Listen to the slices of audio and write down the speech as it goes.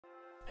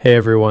Hey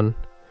everyone,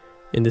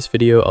 in this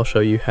video I'll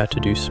show you how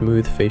to do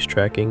smooth face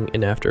tracking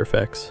in After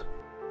Effects.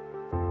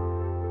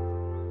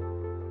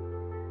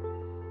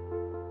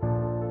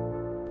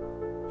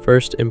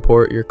 First,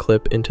 import your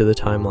clip into the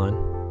timeline.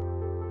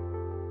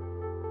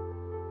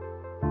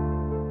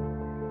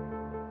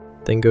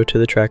 Then go to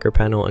the tracker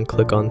panel and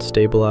click on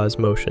Stabilize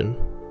Motion.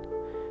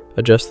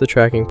 Adjust the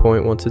tracking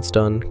point. Once it's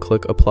done,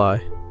 click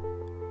Apply.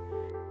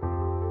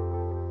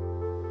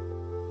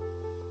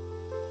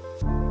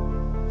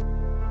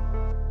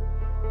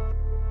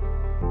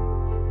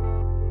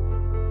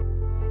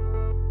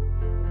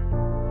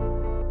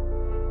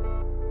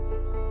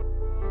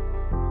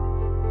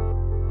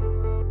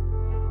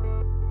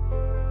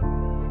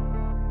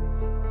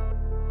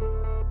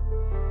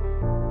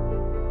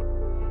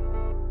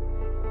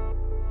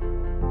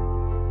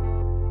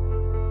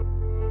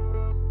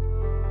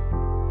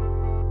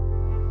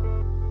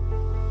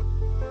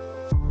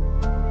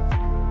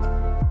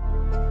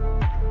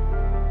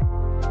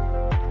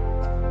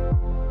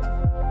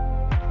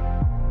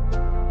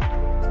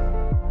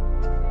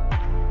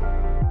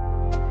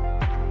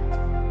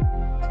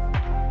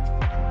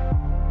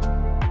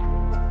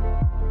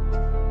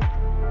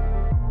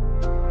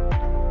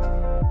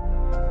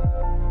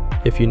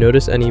 If you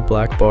notice any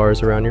black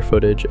bars around your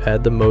footage,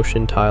 add the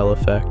motion tile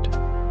effect,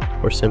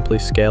 or simply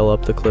scale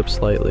up the clip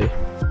slightly.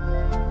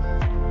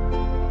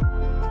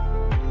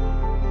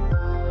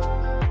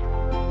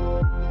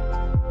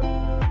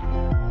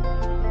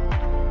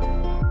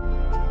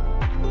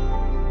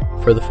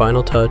 For the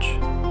final touch,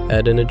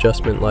 add an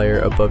adjustment layer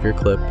above your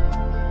clip.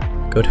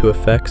 Go to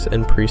Effects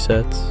and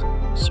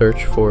Presets,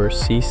 search for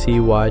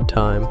CC Wide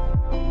Time.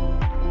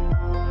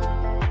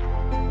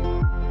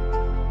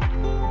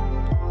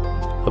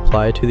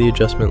 Apply it to the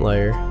adjustment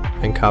layer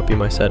and copy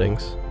my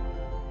settings.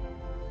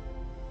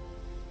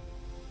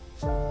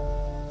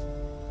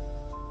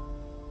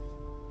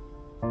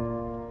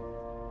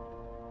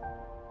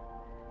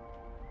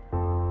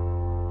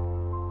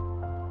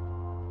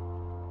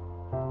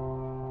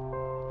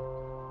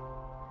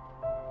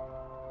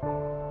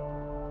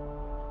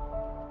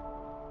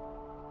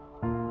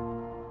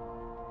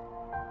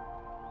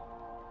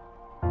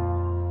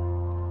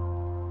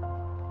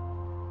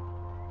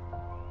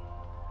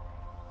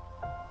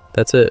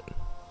 That's it.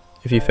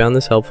 If you found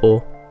this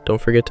helpful, don't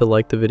forget to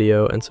like the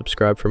video and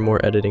subscribe for more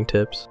editing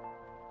tips.